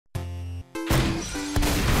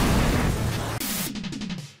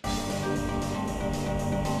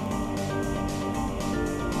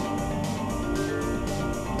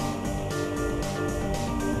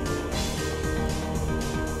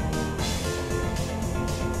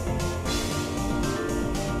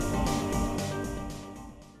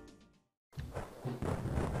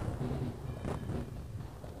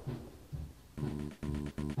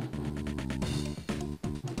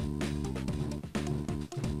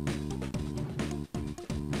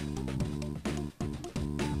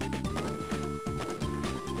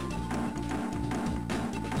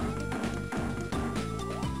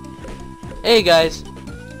Hey guys,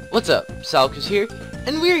 what's up? Salachris here,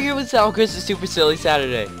 and we're here with Salachris' Super Silly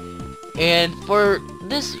Saturday. And for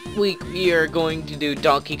this week, we are going to do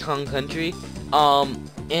Donkey Kong Country.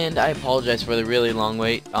 And I apologize for the really long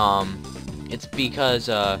wait. It's because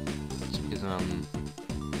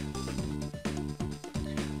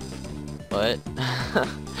what?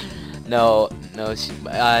 No,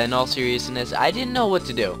 in all seriousness, I didn't know what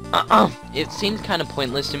to do. It seemed kind of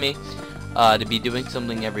pointless to me. To be doing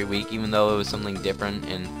something every week, even though it was something different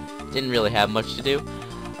and didn't really have much to do.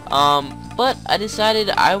 But I decided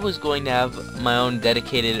I was going to have my own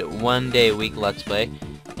dedicated one-day a week Let's Play,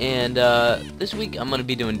 and this week I'm going to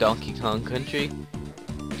be doing Donkey Kong Country,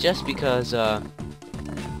 just because I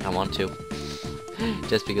want to.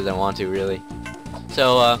 Just because I want to, really.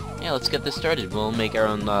 So yeah, let's get this started. We'll make our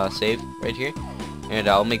own save right here, and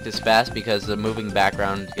I'll make this fast because the moving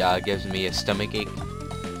background gives me a stomach ache.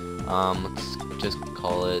 Let's just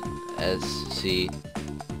call it SCR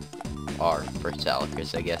for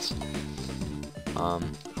Salachris, I guess.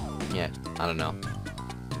 Yeah, I don't know.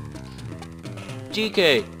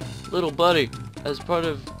 GK, little buddy, as part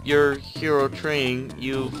of your hero training,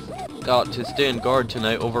 you've got to stand guard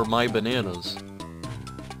tonight over my bananas.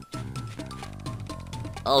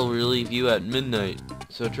 I'll relieve you at midnight,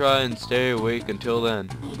 so try and stay awake until then.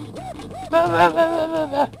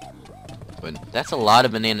 But that's a lot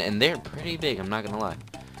of banana, and they're pretty big, I'm not gonna lie.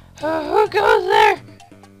 Who goes there?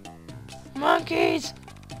 Monkeys!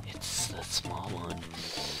 It's the small one.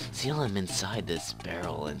 Seal him inside this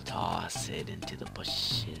barrel and toss it into the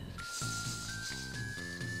bushes.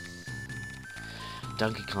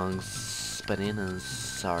 Donkey Kong's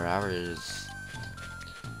bananas are ours.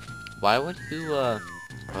 Why would you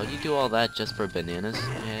do all that just for bananas,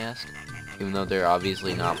 I ask? Even though they're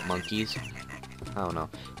obviously not monkeys. I don't know.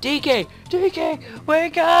 DK! DK!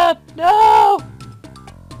 Wake up! No!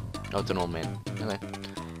 Oh, it's an old man. Okay.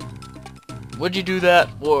 What'd you do that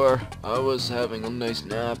for? I was having a nice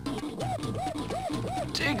nap.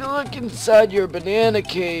 Take a look inside your banana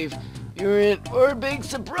cave. You're in for a big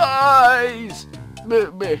surprise! I'm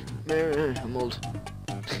old.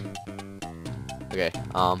 Okay,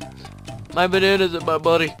 my bananas and my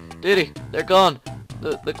buddy, Diddy, they're gone.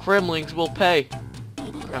 The Kremlings will pay.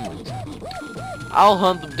 Kremlings. I'll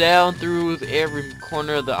hunt them down through every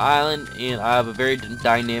corner of the island, and I have a very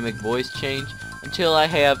dynamic voice change until I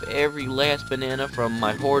have every last banana from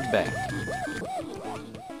my horde back.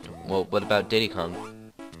 Well, what about Diddy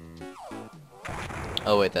Kong?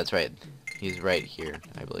 Oh wait, that's right. He's right here,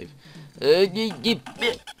 I believe. There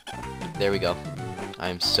we go.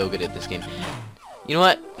 I'm so good at this game. You know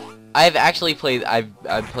what? I've actually played. I've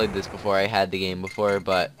played this before. I had the game before,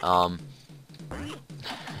 but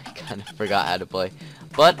kind of forgot how to play,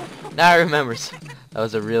 but now I remember. That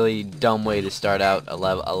was a really dumb way to start out a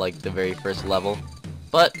level, like the very first level.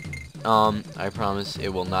 But I promise it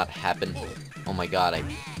will not happen. Oh my god, I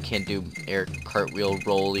can't do air cartwheel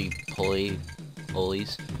pulleys.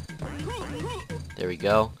 There we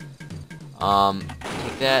go.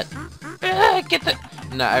 Take that. Get the.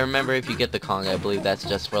 No, I remember if you get the Kong, I believe that's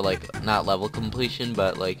just for like not level completion,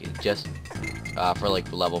 but like just for like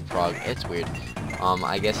level prog. It's weird.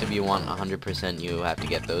 I guess if you want 100%, you have to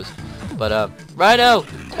get those. But, Rhino!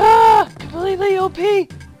 Ah! Completely OP!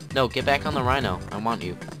 No, get back on the Rhino. I want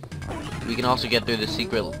you. We can also get through the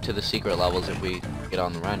secret levels if we get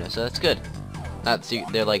on the Rhino, so that's good. Not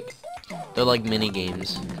secret. They're like mini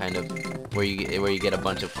games, kind of, where you get a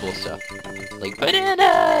bunch of cool stuff, like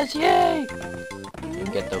bananas! Yay! You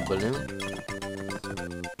get the balloon.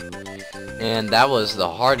 And that was the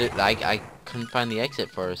hardest. I couldn't find the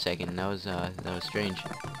exit for a second. That was strange.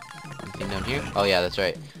 Anything down here? Oh yeah, that's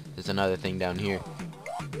right. There's another thing down here.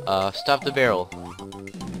 Stop the barrel.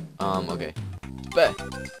 Okay. Bah.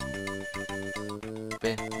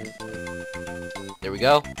 Bah. There we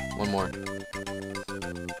go. One more.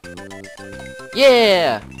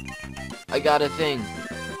 Yeah! I got a thing.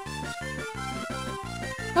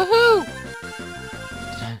 Woohoo!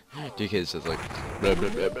 DK's just like blah, blah,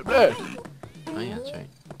 blah, blah, blah. Oh yeah, that's right.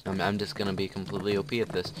 I'm just gonna be completely OP at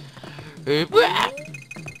this.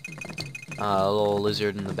 A little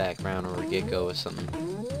lizard in the background or a gecko or something.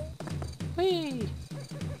 Whee!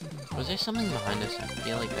 Was there something behind us? I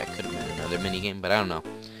feel like that could have been another minigame, but I don't know.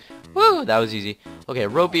 Woo! That was easy. Okay,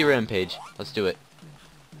 ropey rampage. Let's do it.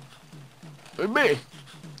 Me.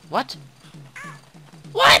 What?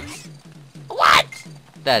 What? What?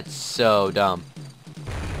 That's so dumb.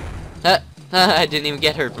 I didn't even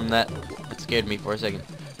get hurt from that. That scared me for a second.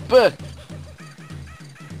 Buh!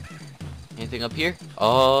 Anything up here?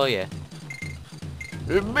 Oh yeah.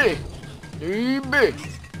 There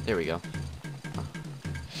we go.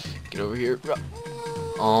 Get over here.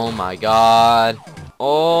 Oh my god.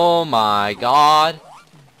 Oh my god.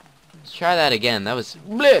 Let's try that again. That was...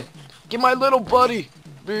 Bleh! Get my little buddy!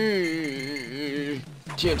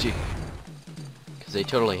 TNT. Because they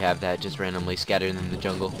totally have that just randomly scattered in the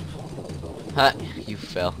jungle. Ha! You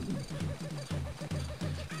fell.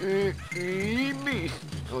 Okay.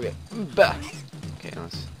 Bah. Okay,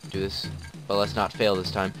 let's do this. But let's not fail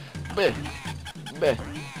this time. Bleh! Bleh!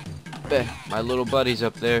 Bleh! My little buddy's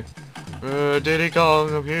up there. Diddy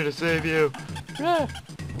Kong, I'm here to save you.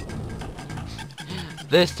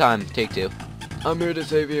 This time, take two. I'm here to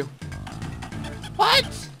save you. What?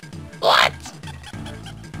 What?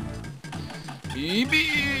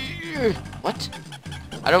 What?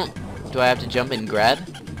 I don't... Do I have to jump and grab?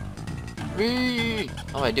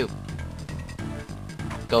 Oh, I do.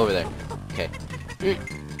 Go over there. Okay.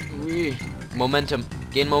 Momentum.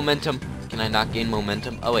 Gain momentum. Can I not gain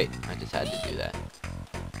momentum? Oh, wait. I just had to do that.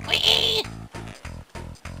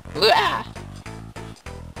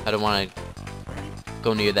 I don't want to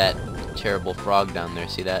go near that terrible frog down there.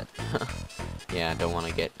 See that? Yeah, I don't want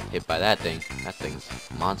to get hit by that thing. That thing's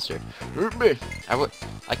a monster.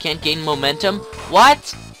 I can't gain momentum?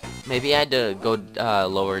 What? Maybe I had to go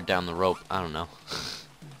lower down the rope. I don't know.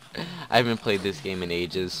 I haven't played this game in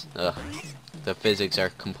ages. Ugh. The physics are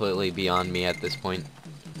completely beyond me at this point.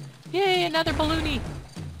 Yay, another balloonie!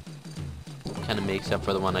 Kind of makes up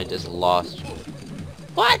for the one I just lost.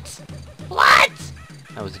 What? What?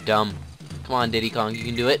 That was dumb. Come on, Diddy Kong, you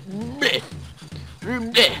can do it.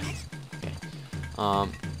 Okay.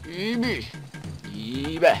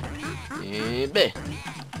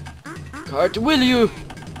 Cart will you?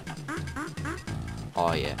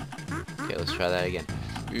 Oh yeah. Okay, let's try that again.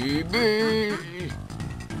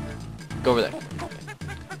 Go over there.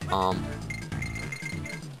 Okay.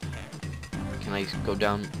 Can I go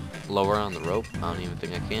down lower on the rope? I don't even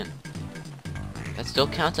think I can. That still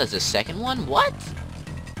counts as a second one? What?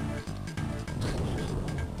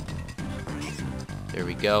 There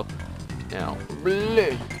we go. Now,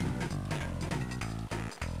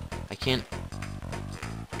 I can't.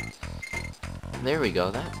 There we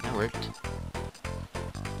go. That worked.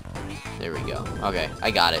 There we go. Okay,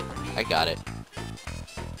 I got it. I got it.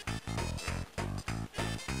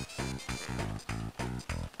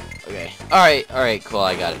 Okay. Alright, cool,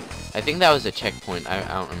 I got it. I think that was a checkpoint. I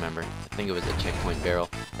don't remember. I think it was a checkpoint barrel.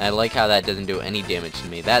 And I like how that doesn't do any damage to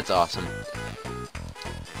me. That's awesome.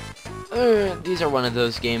 These are one of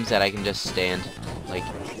those games that I can just stand. Like,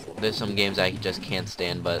 there's some games I just can't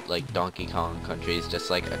stand, but like Donkey Kong Country is just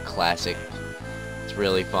like a classic. It's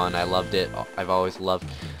really fun. I loved it. I've always loved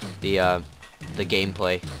the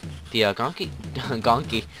gameplay. The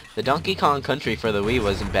Donkey Kong Country for the Wii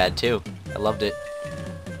wasn't bad too. I loved it.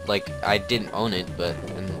 Like, I didn't own it, but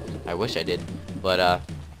and I wish I did. But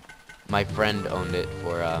my friend owned it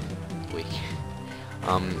for Wii.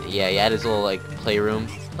 Yeah, he had his little like playroom,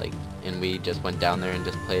 like, and we just went down there and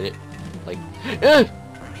just played it. Like,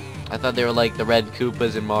 I thought they were like the red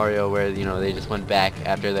Koopas in Mario, where, you know, they just went back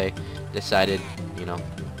after they decided, you know,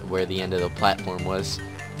 where the end of the platform was,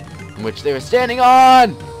 in which they were standing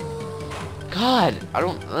on. God, I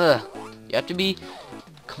don't. You have to be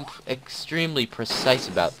extremely precise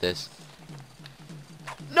about this.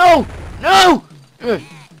 No, no.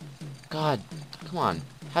 God, come on.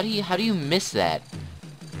 How do you miss that?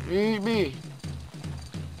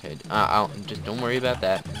 Okay, just don't worry about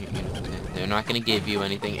that. They're not gonna give you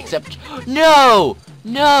anything except no,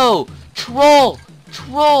 troll.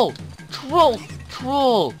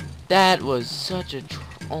 That was such a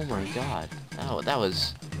oh my god. That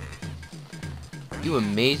was. You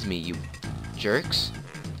amaze me, you jerks.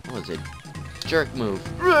 What was it? Jerk move.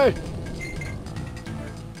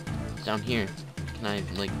 It's down here. Can I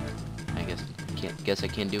like? I guess I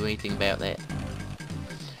can't do anything about that.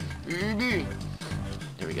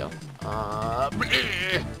 There we go.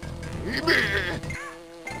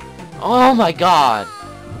 Oh my god!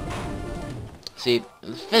 See,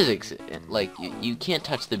 physics, like, you can't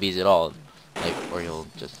touch the bees at all, like, or you'll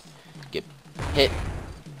just get hit.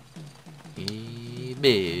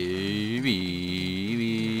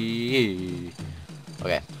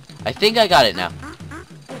 Okay, I think I got it now.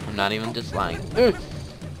 I'm not even just lying.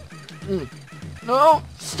 No!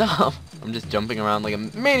 Stop! I'm just jumping around like a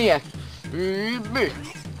maniac.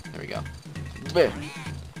 There we go.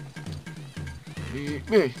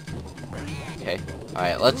 Okay.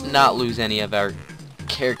 Alright, let's not lose any of our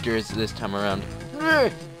characters this time around.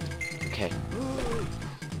 Okay.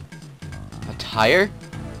 A tire?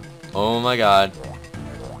 Oh my god.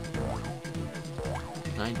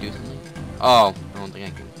 Can I do something? Oh, I don't think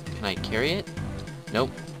I can. Can I carry it?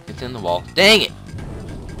 Nope. It's in the wall. Dang it!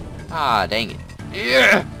 Ah, dang it.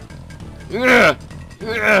 Yeah. Yeah.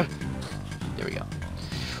 Yeah. There we go.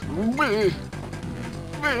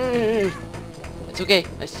 It's okay.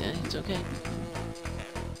 It's okay.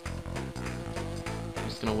 I'm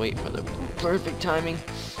just gonna wait for the perfect timing.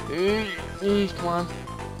 Come on.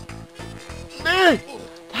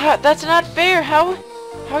 That's not fair. How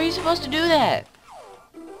are you supposed to do that?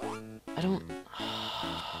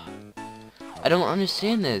 I don't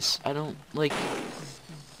understand this. I don't like,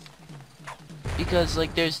 because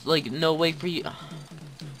like there's like no way for you.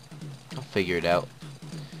 I'll figure it out.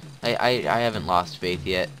 I haven't lost faith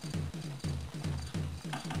yet.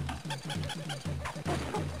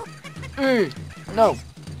 No.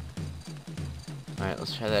 Alright,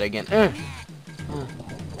 let's try that again.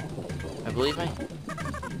 I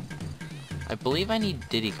believe I need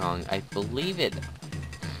Diddy Kong. I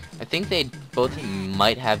think they both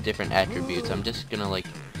might have different attributes. I'm just gonna like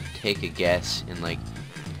take a guess and like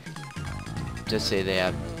just say they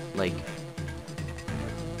have like,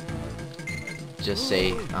 just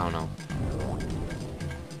say, I don't know.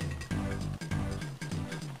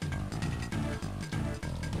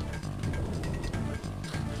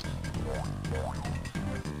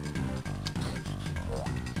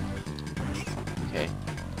 Okay.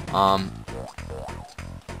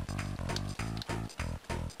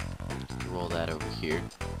 Roll that over here.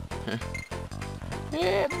 I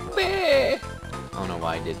don't know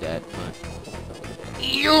why I did that, but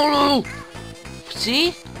YOLO!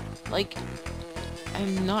 See? Like,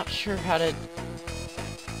 I'm not sure how to.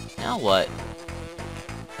 Now what?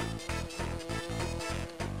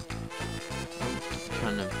 I'm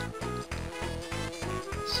trying to.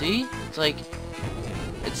 See? It's like,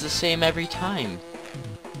 it's the same every time.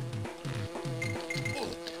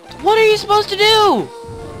 What are you supposed to do?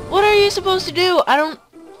 What are you supposed to do? I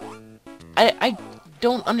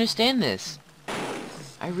don't understand this.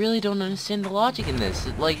 I really don't understand the logic in this.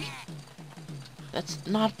 Like, that's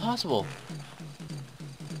not possible.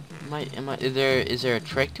 Is there a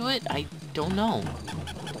trick to it? I don't know.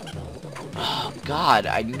 Oh God,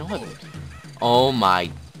 I know it. Oh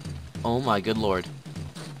my good Lord.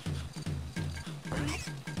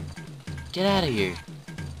 Get out of here.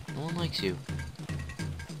 No one likes you.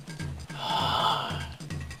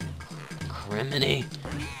 Criminy.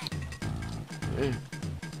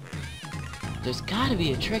 There's gotta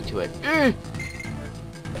be a trick to it. God,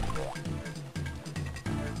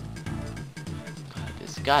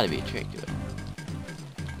 there's gotta be a trick to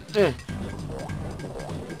it.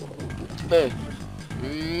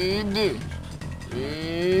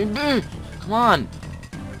 Come on.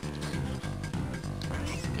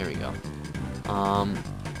 There we go.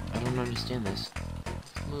 I don't understand this.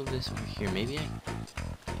 Let's move this over here. Maybe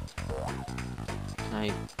can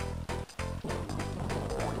I?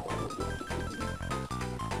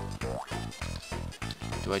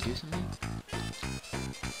 Do I do something?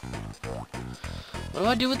 What do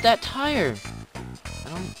I do with that tire? I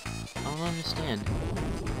don't understand.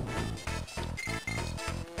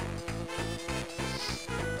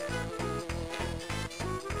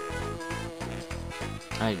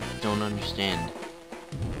 I don't understand.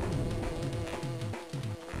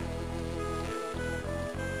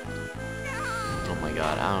 Oh my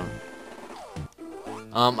God, I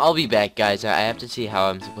don't. I'll be back, guys. I have to see how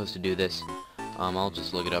I'm supposed to do this. I'll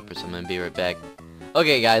just look it up or something and be right back.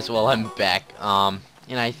 Okay, guys, well, I'm back. And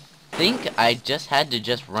I think I just had to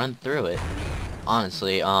just run through it.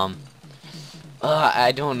 Honestly, I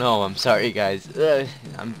don't know. I'm sorry, guys.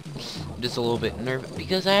 I'm just a little bit nervous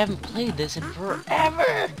because I haven't played this in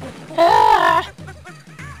forever. Ah!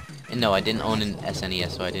 And no, I didn't own an SNES,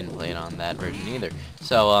 so I didn't play it on that version either.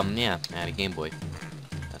 So, yeah, I had a Game Boy.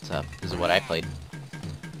 That's this is what I played.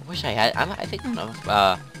 I wish I had. I think I'm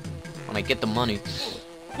gonna, when I get the money.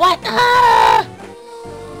 What? Ah!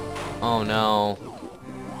 Oh no.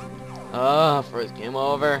 First game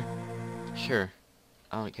over. Sure.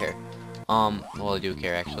 I don't care. Well, I do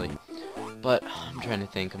care actually. But I'm trying to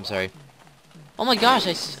think. I'm sorry. Oh my gosh,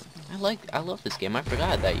 I love this game. I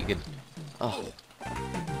forgot that you could. Oh.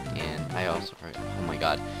 And I also forgot. Oh my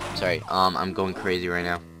God. Sorry. I'm going crazy right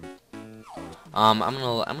now. I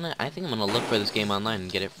think I'm gonna look for this game online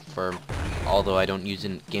and get it for. Although I don't use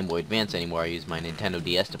Game Boy Advance anymore, I use my Nintendo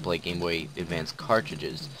DS to play Game Boy Advance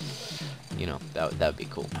cartridges. You know, that would be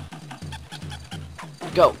cool.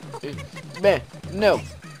 Go. No.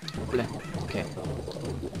 Okay.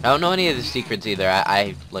 I don't know any of the secrets either.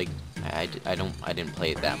 I didn't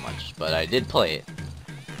play it that much, but I did play it.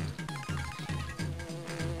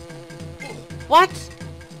 What?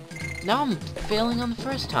 Now I'm failing on the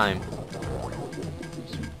first time.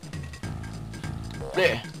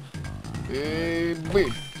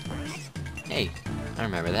 Hey, I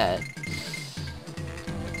remember that.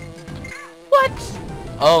 What?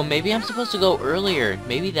 Oh, maybe I'm supposed to go earlier.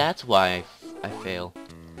 Maybe that's why I fail.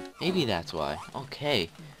 Maybe that's why. Okay.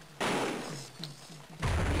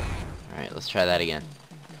 Alright, let's try that again.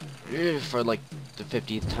 For like the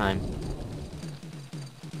 50th time.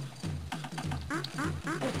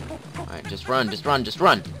 Alright, just run, just run, just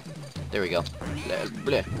run! There we go. Blah,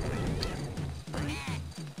 blah.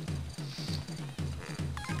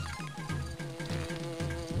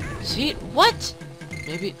 See? What?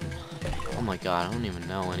 Maybe... Oh my god, I don't even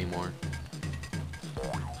know anymore.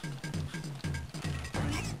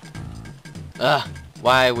 Ugh!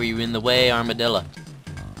 Why were you in the way, Armadillo?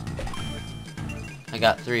 I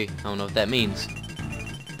got 3. I don't know what that means.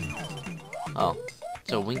 Oh.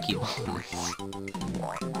 It's a winky bonus.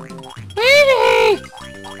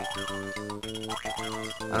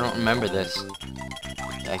 I don't remember this.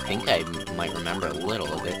 I think I might remember a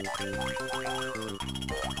little of it.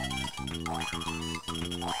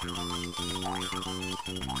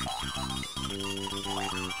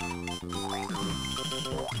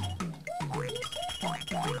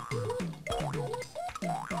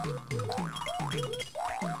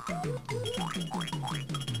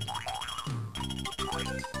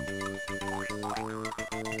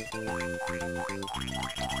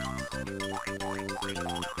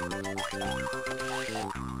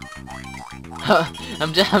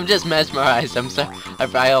 I'm just mesmerized. I'm sorry.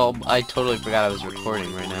 I totally forgot I was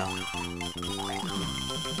recording right now.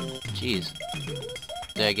 Jeez.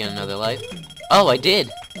 Did I get another life? Oh, I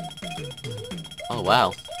did. Oh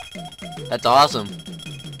wow. That's awesome.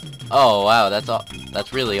 Oh wow,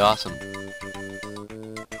 that's really awesome.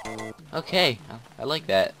 Okay, I like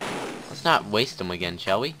that. Let's not waste them again,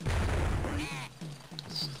 shall we?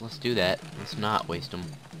 Let's do that. Let's not waste them.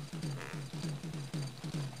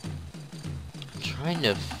 I'm trying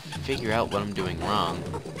to figure out what I'm doing wrong,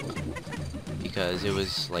 because it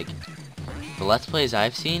was like the Let's Plays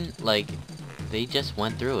I've seen, like they just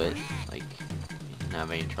went through it, like didn't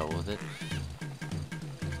have any trouble with it.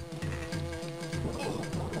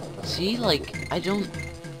 See, like I don't,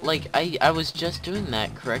 like I was just doing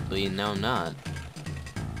that correctly and now I'm not.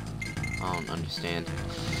 I don't understand.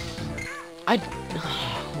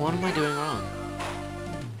 What am I doing wrong?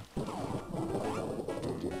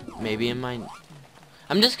 Maybe in my...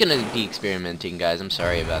 I'm just gonna be experimenting, guys. I'm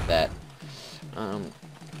sorry about that. Well,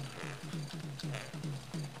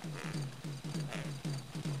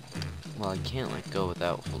 I can't let go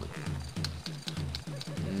without holding.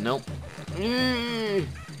 Nope.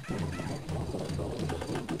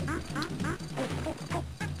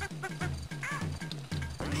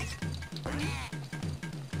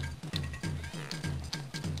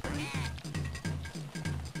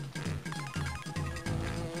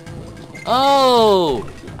 Oh,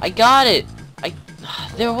 I got it.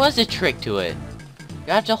 There was a trick to it.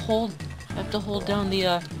 You have to hold down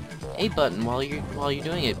the A button while you're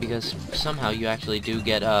doing it, because somehow you actually do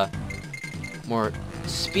get more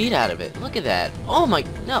speed out of it. Look at that. Oh my,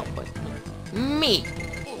 no, but me.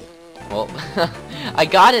 Well, I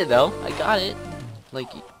got it though. I got it. Like,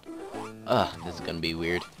 this is gonna be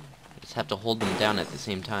weird. I just have to hold them down at the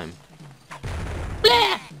same time.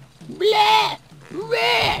 Blah, blah,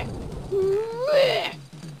 blah.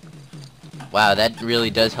 Wow, that really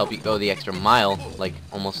does help you go the extra mile, like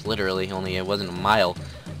almost literally, only it wasn't a mile,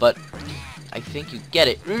 but I think you get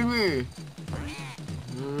it.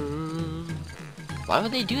 Why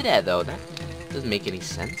would they do that though? That doesn't make any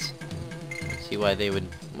sense. I don't see why they would.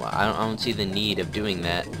 Well, I don't see the need of doing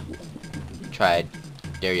that. Tried.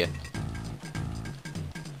 Dare ya.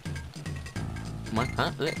 Come on,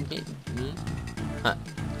 huh? Huh.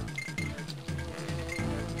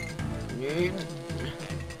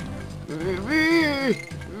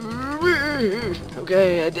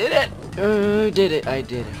 Okay, I did it. I did it.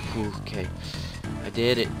 Okay, I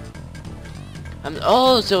did it.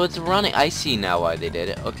 Oh, so it's running. I see now why they did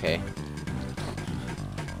it. Okay.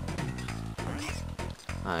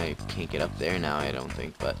 I can't get up there now, I don't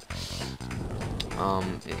think, but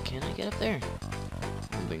can I get up there? I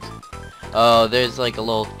don't think so. Oh, there's like a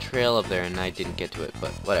little trail up there and I didn't get to it,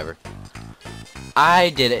 but whatever. I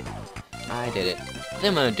did it. I did it. I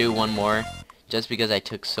think I'm gonna do one more, just because I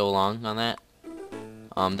took so long on that.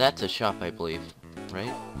 That's a shop, I believe,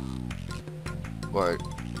 right? Or,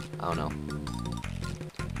 I don't know.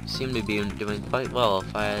 Seem to be doing quite well.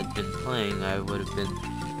 If I had been playing, I would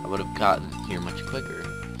have gotten here much quicker.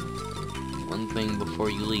 One thing before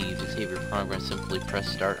you leave, to save your progress, simply press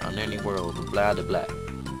start on any world, blah blah blah.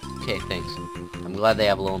 Okay, thanks. I'm glad they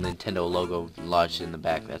have a little Nintendo logo lodged in the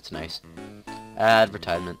back, that's nice.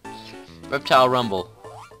 Advertisement. Reptile Rumble.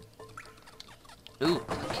 Ooh,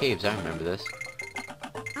 caves, I remember this.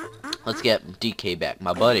 Let's get DK back.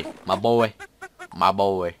 My buddy. My boy. My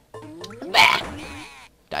boy. Bah!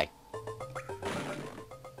 Die.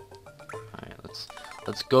 Alright,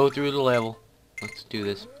 let's go through the level. Let's do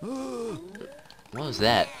this. What was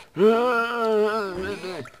that?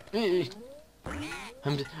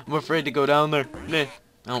 I'm afraid to go down there. I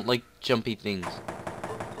don't like jumpy things.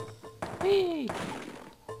 Whee!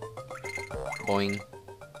 Boing.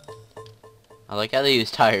 I like how they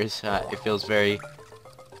use tires. It feels very...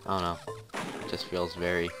 I don't know. It just feels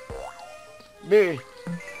very... Let's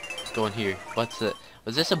go in here. What's the...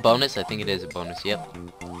 Was this a bonus? I think it is a bonus. Yep.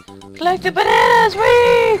 Collect the bananas!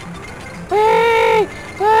 Whee! Whee!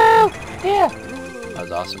 Woo! Yeah! That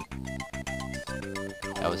was awesome.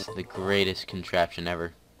 That was the greatest contraption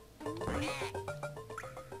ever.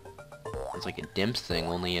 It's like a Dimps thing,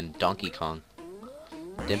 only in Donkey Kong.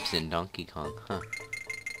 Dimps in Donkey Kong, huh?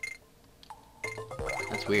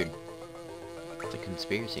 That's weird. It's a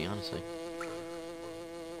conspiracy, honestly.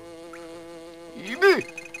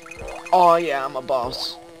 Oh yeah, I'm a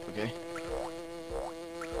boss. Okay.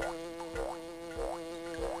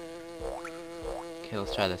 Okay,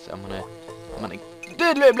 let's try this. I'm gonna.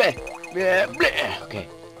 Okay,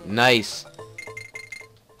 nice.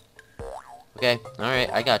 Okay, all right,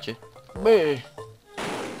 I got you.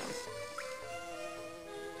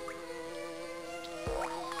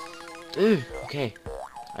 Okay.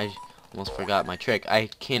 I almost forgot my trick. I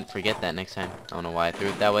can't forget that next time. I don't know why I threw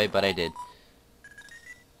it that way, but I did.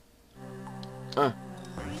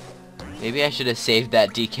 Maybe I should have saved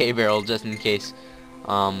that DK barrel just in case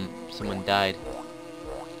someone died.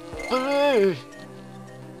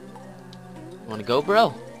 Wanna go,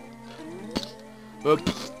 bro? Can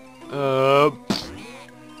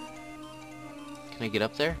I get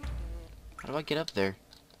up there? How do I get up there?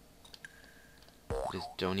 I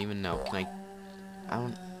just don't even know. Can I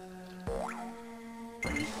don't...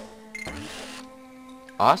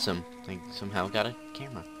 Awesome. I somehow got a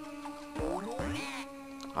camera.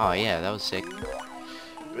 Oh yeah, that was sick.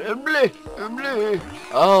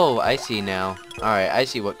 Oh, I see now. Alright, I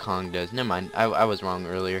see what Kong does. Never mind. I was wrong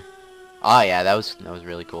earlier. Oh yeah, that was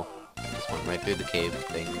really cool. I just went right through the cave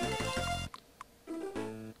thing.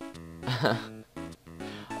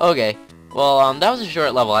 Okay. Well, that was a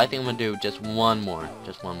short level. I think I'm gonna do just one more.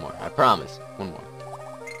 Just one more. I promise. One more.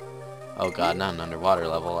 Oh god, not an underwater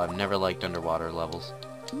level. I've never liked underwater levels.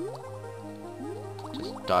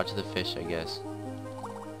 Just dodge the fish, I guess.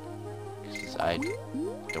 'Cause I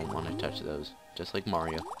don't want to touch those. Just like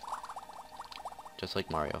Mario. Just like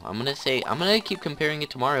Mario. I'm gonna keep comparing it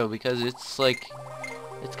to Mario because it's like,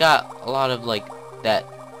 it's got a lot of like that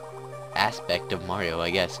aspect of Mario,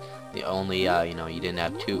 I guess. The only, you know, you didn't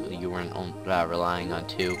have two, you weren't relying on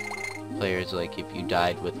two players. Like if you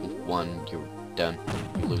died with one, you're done.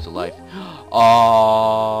 You lose a life.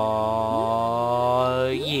 Oh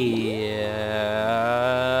yeah,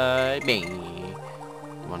 me. You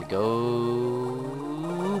wanna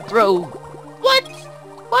go, bro? What?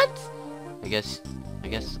 What? I guess.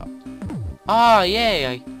 Ah, yay!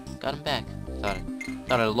 I got him back. Thought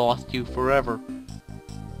I lost you forever.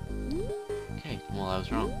 Okay, well I was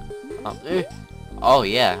wrong. Oh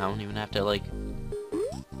yeah, I don't even have to like.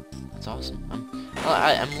 That's awesome.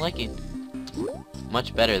 I'm liking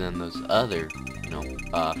much better than those other, you know.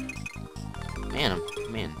 Man,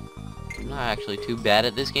 I'm not actually too bad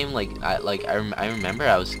at this game. Like I remember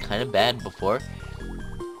I was kind of bad before.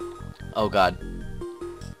 Oh god,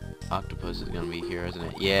 octopus is gonna be here, isn't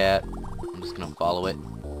it? Yeah, I'm just gonna follow it.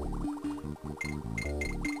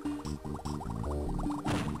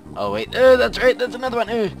 Oh wait, that's right, that's another one.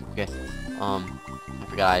 Okay, I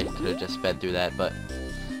forgot I could have just sped through that, but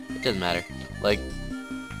it doesn't matter. Like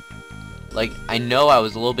I know I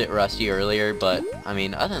was a little bit rusty earlier, but I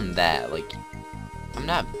mean, other than that, like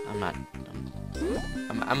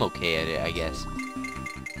I'm okay at it, I guess.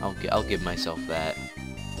 I'll give myself that.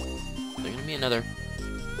 There's gonna be another.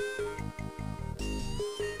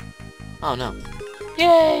 Oh no!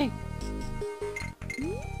 Yay!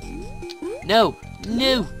 No!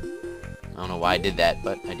 No! I don't know why I did that,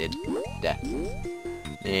 but I did. That.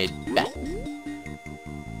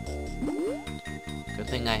 Good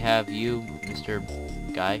thing I have you, Mr.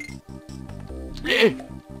 Guy.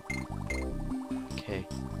 Okay.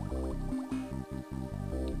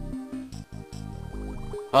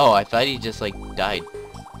 Oh, I thought he just like died.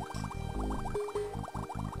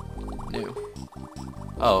 No.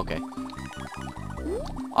 Oh, okay.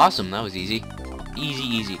 Awesome, that was easy.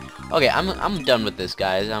 Easy. Okay, I'm done with this,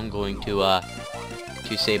 guys. I'm going to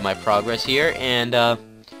save my progress here, and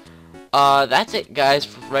that's it, guys,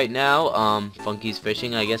 for right now. Funky's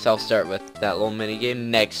fishing. I guess I'll start with that little mini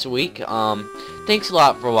game next week. Thanks a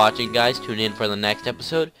lot for watching, guys. Tune in for the next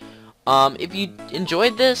episode. If you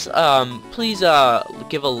enjoyed this, please drop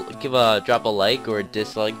a like or a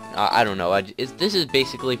dislike. I don't know. This is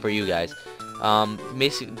basically for you guys.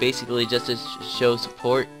 Basically just to show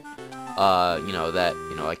support. That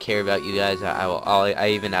I care about you guys. I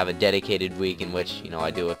even have a dedicated week in which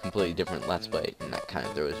I do a completely different Let's Play, and that kind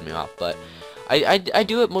of throws me off. But I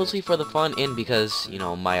do it mostly for the fun and because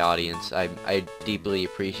my audience. I deeply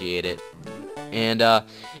appreciate it. And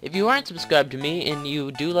if you aren't subscribed to me and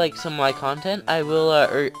you do like some of my content, I will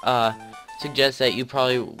suggest that you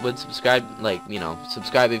probably would subscribe.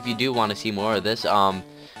 Subscribe if you do want to see more of this. Not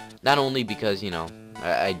only because not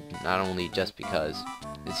only just because.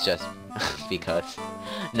 It's just because.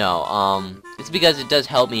 No, it's because it does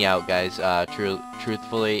help me out, guys.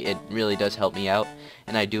 Truthfully, it really does help me out,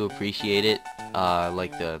 and I do appreciate it.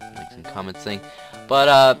 Like some comments thing.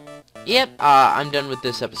 But yep. I'm done with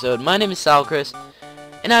this episode. My name is Salachris,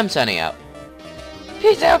 and I'm signing out.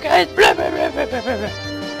 Peace out, guys. Blah, blah, blah, blah, blah, blah.